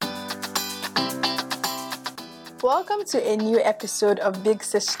Welcome to a new episode of Big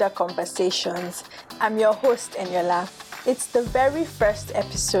Sister Conversations. I'm your host, Eniola. It's the very first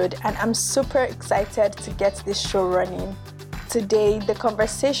episode, and I'm super excited to get this show running. Today, the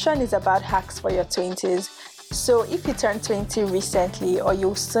conversation is about hacks for your 20s. So if you turned 20 recently, or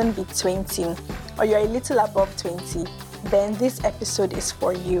you'll soon be 20, or you're a little above 20, then this episode is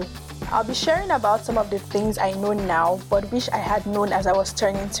for you. I'll be sharing about some of the things I know now, but wish I had known as I was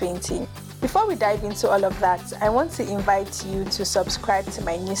turning 20. Before we dive into all of that, I want to invite you to subscribe to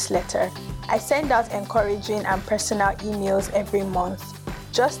my newsletter. I send out encouraging and personal emails every month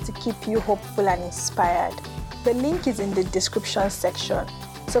just to keep you hopeful and inspired. The link is in the description section,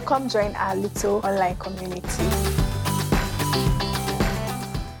 so come join our little online community.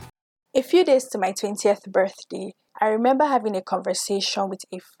 A few days to my 20th birthday, I remember having a conversation with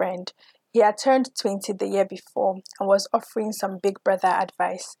a friend. He had turned 20 the year before and was offering some big brother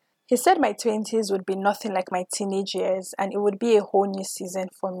advice. He said my 20s would be nothing like my teenage years and it would be a whole new season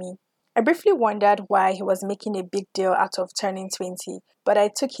for me. I briefly wondered why he was making a big deal out of turning 20, but I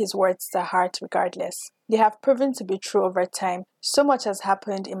took his words to heart regardless. They have proven to be true over time. So much has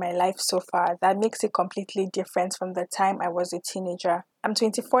happened in my life so far that makes it completely different from the time I was a teenager. I'm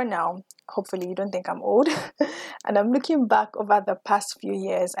 24 now. Hopefully you don't think I'm old. And I'm looking back over the past few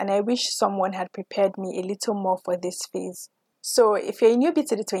years and I wish someone had prepared me a little more for this phase. So if you're a newbie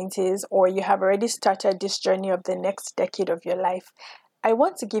to the 20s or you have already started this journey of the next decade of your life, I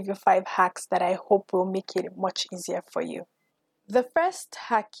want to give you 5 hacks that I hope will make it much easier for you. The first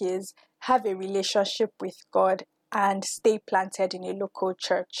hack is have a relationship with God and stay planted in a local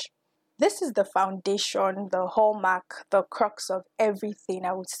church. This is the foundation, the hallmark, the crux of everything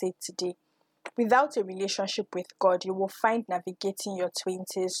I would say today. Without a relationship with God, you will find navigating your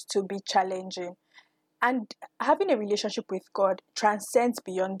 20s to be challenging. And having a relationship with God transcends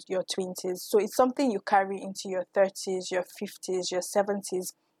beyond your 20s. So it's something you carry into your 30s, your 50s, your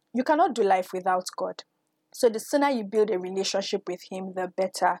 70s. You cannot do life without God. So the sooner you build a relationship with Him, the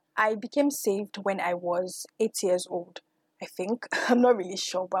better. I became saved when I was 8 years old, I think. I'm not really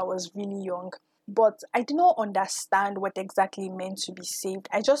sure, but I was really young. But I did not understand what exactly it meant to be saved.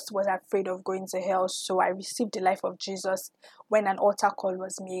 I just was afraid of going to hell. So I received the life of Jesus when an altar call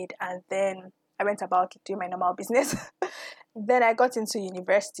was made, and then I went about doing my normal business. Then I got into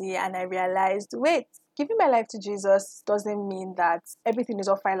university and I realized, wait, giving my life to Jesus doesn't mean that everything is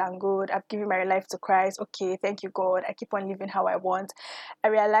all fine and good. I've given my life to Christ. Okay, thank you, God. I keep on living how I want. I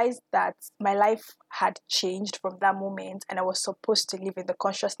realized that my life had changed from that moment and I was supposed to live in the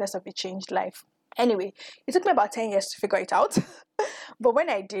consciousness of a changed life. Anyway, it took me about 10 years to figure it out. But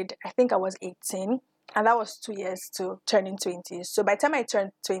when I did, I think I was 18. And that was 2 years to turning 20. So by the time I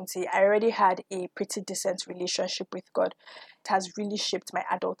turned 20, I already had a pretty decent relationship with God. It has really shaped my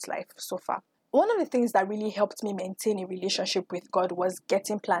adult life so far. One of the things that really helped me maintain a relationship with God was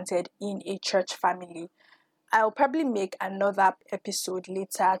getting planted in a church family. I'll probably make another episode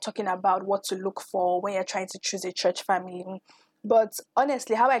later talking about what to look for when you're trying to choose a church family. But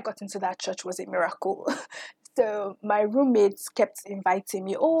honestly, how I got into that church was a miracle. So my roommates kept inviting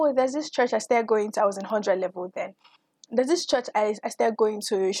me. Oh, there's this church I started going to. I was in 100 level then. There's this church I started going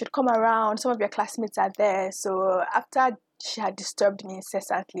to. You should come around. Some of your classmates are there. So after she had disturbed me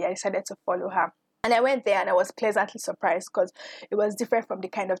incessantly, I decided to follow her. And I went there and I was pleasantly surprised because it was different from the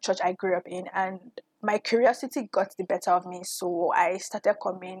kind of church I grew up in. And my curiosity got the better of me. So I started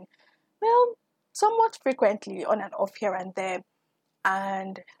coming, somewhat frequently on and off here and there.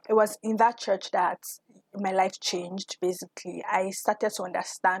 And it was in that church that my life changed, basically. I started to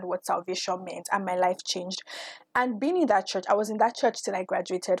understand what salvation meant and my life changed. And being in that church, I was in that church till I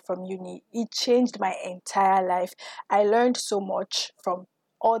graduated from uni. It changed my entire life. I learned so much from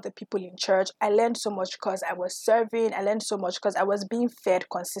all the people in church. I learned so much because I was serving. I learned so much because I was being fed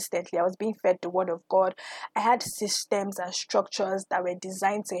consistently. I was being fed the word of God. I had systems and structures that were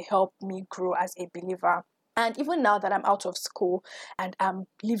designed to help me grow as a believer. And even now that I'm out of school and I'm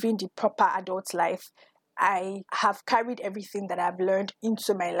living the proper adult life, I have carried everything that I've learned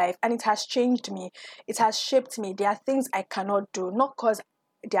into my life and it has changed me. It has shaped me. There are things I cannot do, not because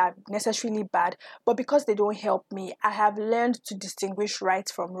they are necessarily bad, but because they don't help me. I have learned to distinguish right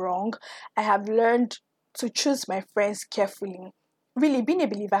from wrong. I have learned to choose my friends carefully. Really, being a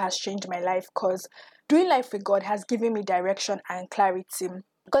believer has changed my life because doing life with God has given me direction and clarity.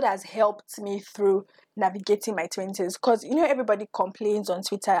 God has helped me through navigating my 20s because everybody complains on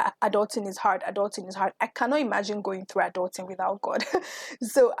Twitter, adulting is hard. I cannot imagine going through adulting without God.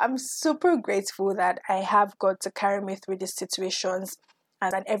 So I'm super grateful that I have God to carry me through these situations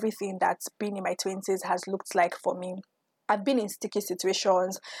and everything that's been in my 20s has looked like for me. I've been in sticky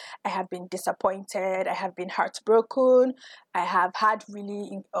situations. I have been disappointed. I have been heartbroken. I have had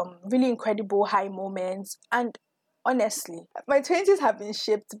really incredible high moments. And honestly, my 20s have been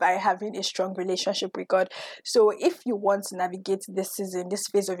shaped by having a strong relationship with God. So if you want to navigate this season, this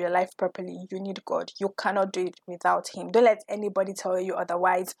phase of your life properly, you need God. You cannot do it without Him. Don't let anybody tell you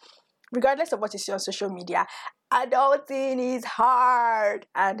otherwise. Regardless of what you see on social media, adulting is hard,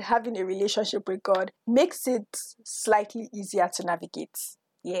 and having a relationship with God makes it slightly easier to navigate.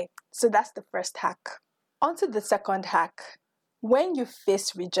 Yeah, so that's the first hack. On to the second hack. When you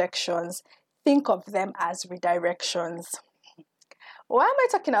face rejections, think of them as redirections. Why am I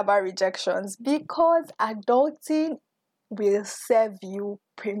talking about rejections? Because adulting will serve you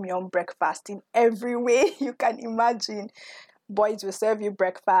premium breakfast in every way you can imagine. Boys will serve you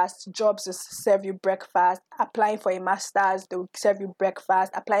breakfast, jobs will serve you breakfast, applying for a master's, they will serve you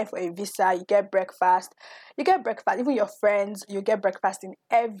breakfast, applying for a visa, you get breakfast. Even your friends, you get breakfast in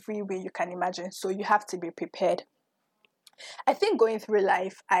every way you can imagine. So you have to be prepared. I think going through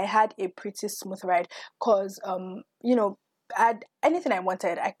life, I had a pretty smooth ride because, anything I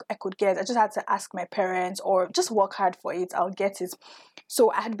wanted, I could get. I just had to ask my parents or just work hard for it. I'll get it. So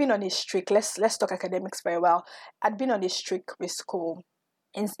I had been on a streak. Let's talk academics for a while. I'd been on a streak with school.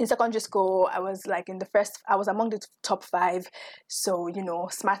 In secondary school, I was I was among the top 5. So,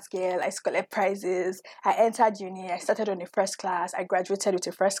 smart girl, I scholar prizes. I entered uni, I started on the first class, I graduated with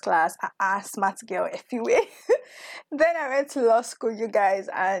a first class. Smart girl, FUA. Then I went to law school, you guys,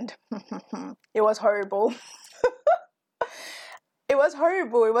 and it was horrible. It was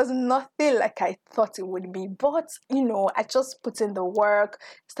horrible. It was nothing like I thought it would be. But, I just put in the work,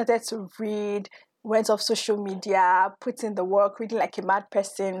 started to read, went off social media, put in the work, reading like a mad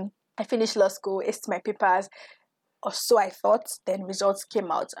person. I finished law school, aced my papers, or so I thought. Then results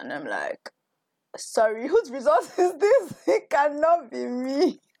came out, and I'm like, sorry, whose results is this? It cannot be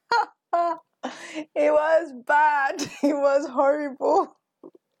me. It was bad. It was horrible.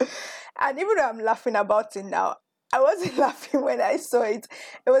 And even though I'm laughing about it now, I wasn't laughing when I saw it.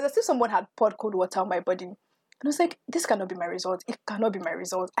 It was as if someone had poured cold water on my body. And I was like, this cannot be my result. It cannot be my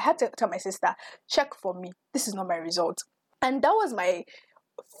result. I had to tell my sister, check for me. This is not my result. And that was my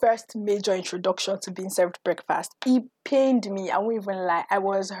first major introduction to being served breakfast. It pained me. I won't even lie. I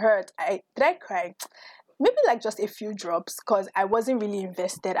was hurt. Did I cry? Maybe like just a few drops, because I wasn't really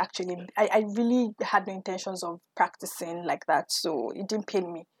invested actually. I really had no intentions of practicing like that. So it didn't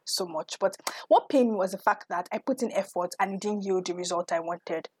pain me so much. But what pained me was the fact that I put in effort and it didn't yield the result I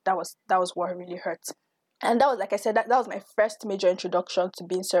wanted. That was what really hurt. And that was, like I said, that was my first major introduction to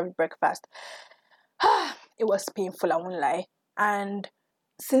being served breakfast. It was painful, I won't lie. And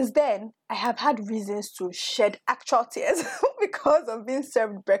since then, I have had reasons to shed actual tears because of being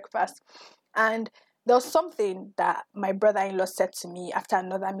served breakfast. And there was something that my brother-in-law said to me after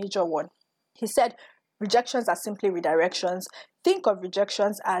another major one. He said, rejections are simply redirections. Think of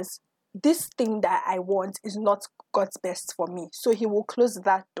rejections as, this thing that I want is not God's best for me. So He will close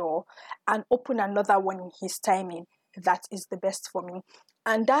that door and open another one in His timing that is the best for me.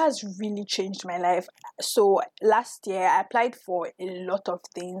 And that has really changed my life. So last year, I applied for a lot of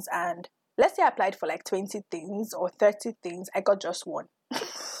things. And let's say I applied for like 20 things or 30 things. I got just one.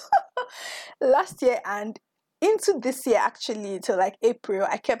 Last year and into this year, actually, till like April,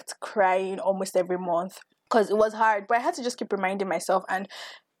 I kept crying almost every month because it was hard. But I had to just keep reminding myself and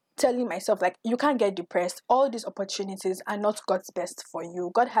telling myself, like, you can't get depressed. All these opportunities are not God's best for you.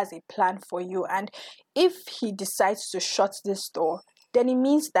 God has a plan for you. And if He decides to shut this door, then it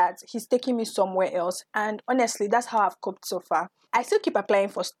means that He's taking me somewhere else. And honestly, that's how I've coped so far. I still keep applying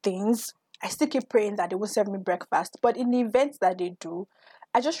for things. I still keep praying that they will serve me breakfast. But in the event that they do,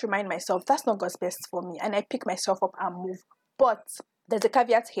 I just remind myself that's not God's best for me, and I pick myself up and move. But there's a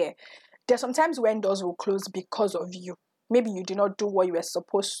caveat here. There's sometimes when doors will close because of you. Maybe you did not do what you were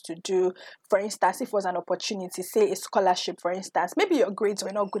supposed to do. For instance, if it was an opportunity, say a scholarship, for instance, maybe your grades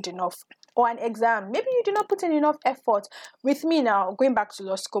were not good enough, or an exam, maybe you did not put in enough effort. With me now, going back to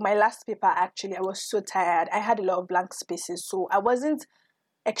law school, my last paper, actually, I was so tired. I had a lot of blank spaces, so I wasn't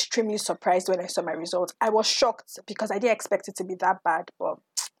extremely surprised when I saw my results. I was shocked because I didn't expect it to be that bad, but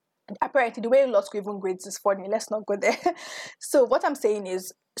apparently the way law school even grades is funny. Let's not go there. So what I'm saying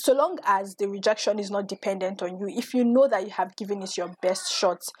is, so long as the rejection is not dependent on you, if you know that you have given it your best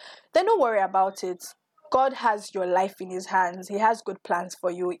shot, then don't worry about it. God has your life in His hands. He has good plans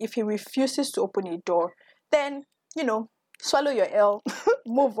for you. If He refuses to open a door, then, swallow your L,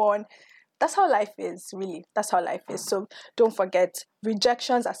 move on. That's how life is, really. That's how life is. So don't forget,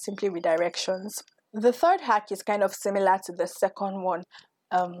 rejections are simply redirections. The third hack is kind of similar to the second one.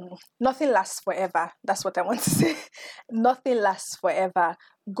 nothing lasts forever. That's what I want to say. Nothing lasts forever.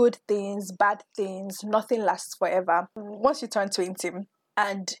 Good things, bad things, nothing lasts forever. Once you turn 20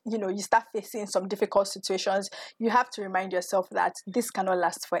 and you start facing some difficult situations, you have to remind yourself that this cannot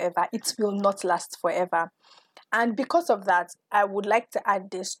last forever. It will not last forever. And because of that, I would like to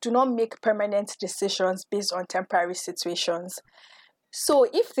add this: do not make permanent decisions based on temporary situations. So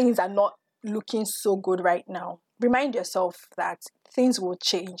if things are not looking so good right now, remind yourself that things will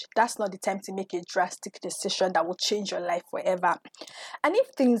change. That's not the time to make a drastic decision that will change your life forever. And if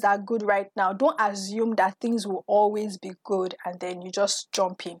things are good right now, don't assume that things will always be good and then you just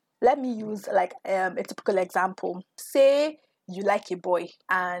jump in. Let me use like a typical example. Say you like a boy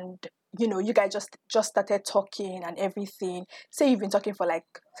and you guys just started talking and everything. Say you've been talking for like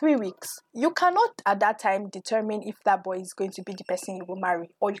 3 weeks. You cannot at that time determine if that boy is going to be the person you will marry,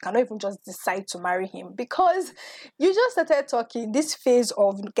 or you cannot even just decide to marry him because you just started talking. This phase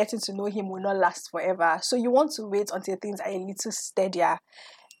of getting to know him will not last forever. So you want to wait until things are a little steadier,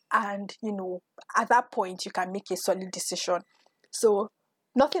 and at that point you can make a solid decision. So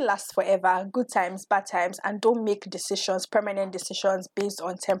nothing lasts forever. Good times, bad times, and don't make permanent decisions based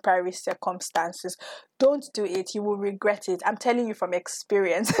on temporary circumstances. Don't do it. You will regret it. I'm telling you from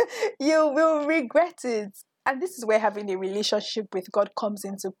experience. You will regret it. And this is where having a relationship with God comes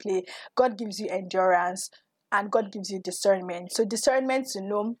into play. God gives you endurance and God gives you discernment. So discernment to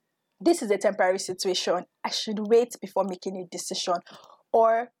know this is a temporary situation. I should wait before making a decision.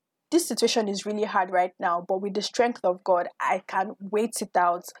 Or this situation is really hard right now, but with the strength of God, I can wait it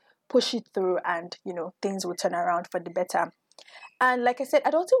out, push it through, and things will turn around for the better. And like I said,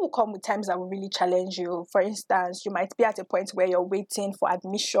 adulting will come with times that will really challenge you. For instance, you might be at a point where you're waiting for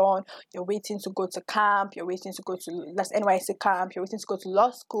admission, you're waiting to go to camp, you're waiting to go to NYC camp, you're waiting to go to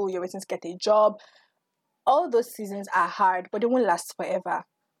law school, you're waiting to get a job. All those seasons are hard, but they won't last forever.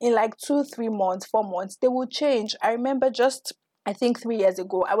 In like 2, 3 months, 4 months, they will change. I remember I think 3 years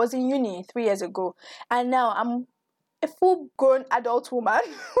ago, I was in uni 3 years ago, and now I'm a full-grown adult woman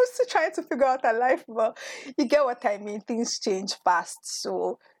who's still trying to figure out her life, but you get what I mean. Things change fast,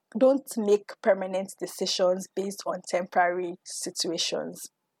 so don't make permanent decisions based on temporary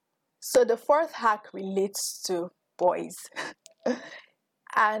situations. So the fourth hack relates to boys.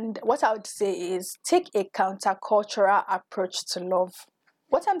 And what I would say is take a countercultural approach to love.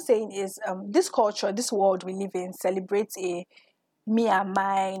 What I'm saying is this culture, this world we live in celebrates a me and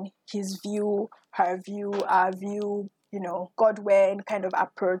mine, his view, her view, our view, Godwin kind of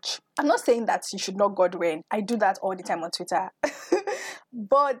approach. I'm not saying that you should not Godwin. I do that all the time on Twitter.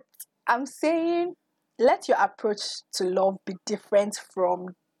 But I'm saying let your approach to love be different from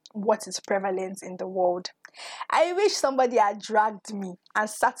what is prevalent in the world. I wish somebody had dragged me and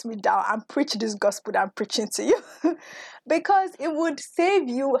sat me down and preached this gospel that I'm preaching to you because it would save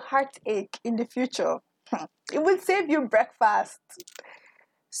you heartache in the future. It would save you breakfast.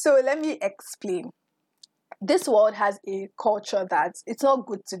 So let me explain. This world has a culture that it's not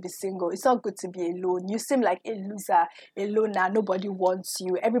good to be single. It's not good to be alone. You seem like a loser, a loner. Nobody wants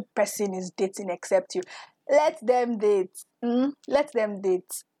you. Every person is dating except you. Let them date. Let them date.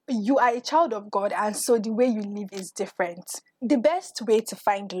 You are a child of God, and so the way you live is different. The best way to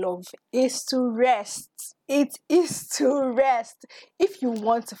find love is to rest. It is to rest. If you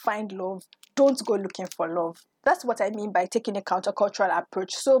want to find love, don't go looking for love. That's what I mean by taking a countercultural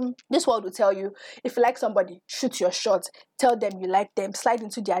approach. So this world will tell you, if you like somebody, shoot your shot. Tell them you like them. Slide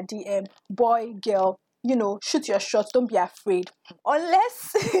into their DM. Boy, girl, shoot your shot. Don't be afraid.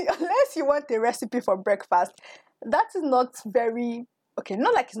 Unless you want a recipe for breakfast, that is not very... Okay,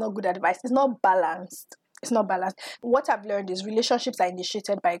 not like it's not good advice. It's not balanced. It's not balanced. What I've learned is relationships are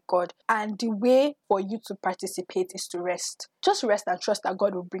initiated by God, and the way for you to participate is to rest. Just rest and trust that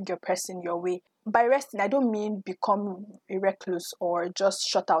God will bring your person your way. By resting, I don't mean become a recluse or just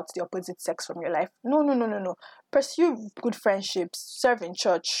shut out the opposite sex from your life. No. Pursue good friendships, serve in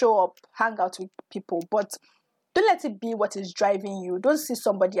church, show up, hang out with people, but don't let it be what is driving you. Don't see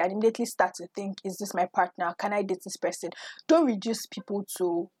somebody and immediately start to think, is this my partner? Can I date this person? Don't reduce people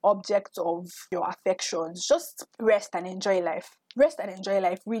to objects of your affections. Just rest and enjoy life. Rest and enjoy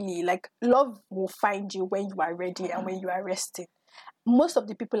life, really. Like, love will find you when you are ready and when you are resting. Most of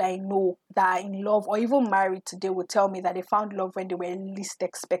the people I know that are in love or even married today will tell me that they found love when they were least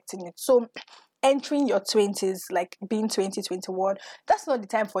expecting it. So entering your 20s, like being 20, 21, that's not the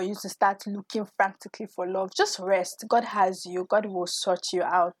time for you to start looking frantically for love. Just rest. God has you. God will sort you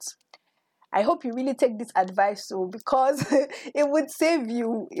out. I hope you really take this advice because it would save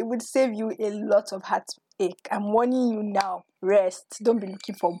you. It would save you a lot of heartache. I'm warning you now. Rest. Don't be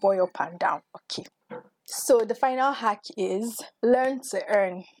looking for boy up and down. Okay. So the final hack is learn to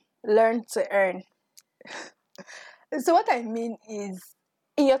earn. Learn to earn. So what I mean is,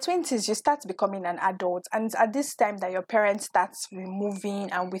 in your 20s, you start becoming an adult, and it's at this time that your parents start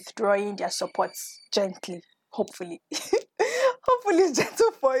removing and withdrawing their supports gently, hopefully. Hopefully it's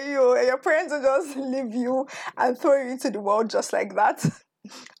gentle for you, and your parents will just leave you and throw you into the world just like that.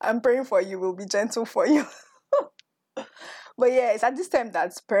 I'm praying for you, will be gentle for you. But yeah, it's at this time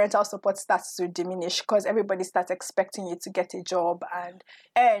that parental support starts to diminish because everybody starts expecting you to get a job and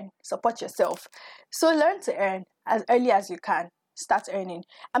earn, support yourself. So learn to earn as early as you can. Start earning.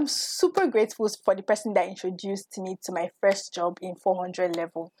 I'm super grateful for the person that introduced me to my first job in 400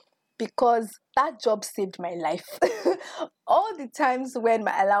 level, because that job saved my life. All the times when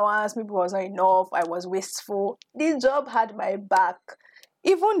my allowance maybe was not enough, I was wasteful, the job had my back.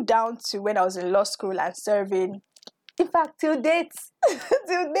 Even down to when I was in law school and serving. In fact, till date,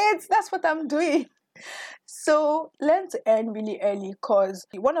 that's what I'm doing. So learn to earn really early, because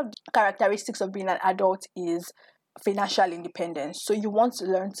one of the characteristics of being an adult is financial independence. So you want to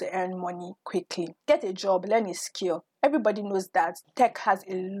learn to earn money quickly. Get a job, learn a skill. Everybody knows that tech has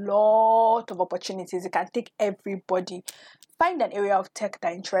a lot of opportunities. It can take everybody. Find an area of tech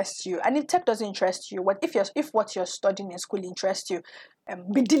that interests you. And if tech doesn't interest you, if what you're studying in school interests you,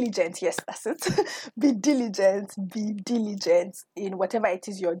 be diligent. Yes, that's it. Be diligent in whatever it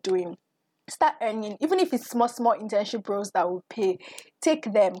is you're doing. Start earning, even if it's small internship roles that will pay.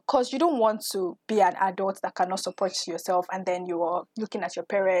 Take them, because you don't want to be an adult that cannot support yourself, and then you're looking at your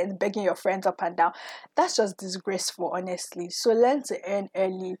parents, begging your friends up and down. That's just disgraceful, honestly. So learn to earn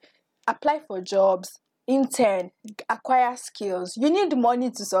early. Apply for jobs, intern, acquire skills. You need money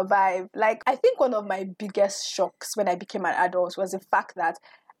to survive. Like, I think one of my biggest shocks when I became an adult was the fact that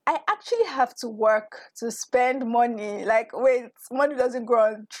I actually have to work to spend money. Like, wait, money doesn't grow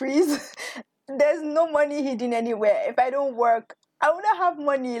on trees. There's no money hidden anywhere. If I don't work, I wouldn't have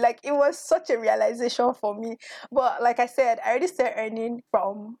money. Like, it was such a realization for me. But like I said, I already started earning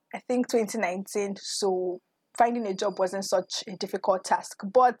from, I think, 2019. So finding a job wasn't such a difficult task.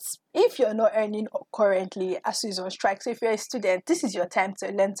 But if you're not earning currently, ASU is on strike. So if you're a student, this is your time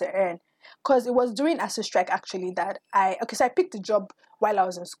to learn to earn. Because it was during ASU strike actually that I picked a job while I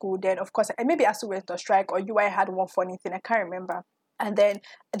was in school. Then of course maybe ASU went on strike, or UI had one funny thing, I can't remember. And then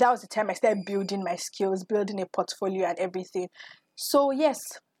that was the time I started building my skills, building a portfolio and everything. So yes,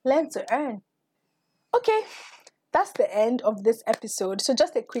 learn to earn. Okay, that's the end of this episode. So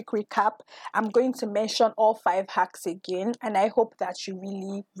just a quick recap. I'm going to mention all 5 hacks again, and I hope that you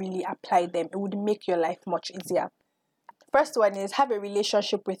really, really apply them. It would make your life much easier. First one is have a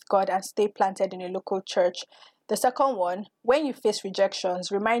relationship with God and stay planted in a local church. The second one, when you face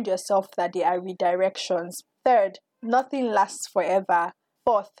rejections, remind yourself that they are redirections. Third, nothing lasts forever.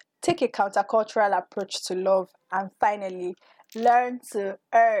 Fourth, take a countercultural approach to love. And finally, learn to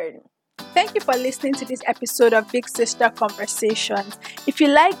earn. Thank you for listening to this episode of Big Sister Conversations. If you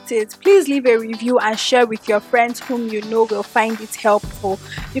liked it, please leave a review and share with your friends whom you know will find it helpful.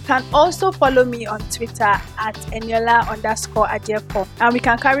 You can also follow me on Twitter at Eniola_Adepo, and we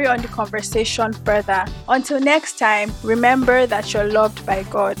can carry on the conversation further. Until next time, remember that you're loved by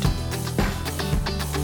God.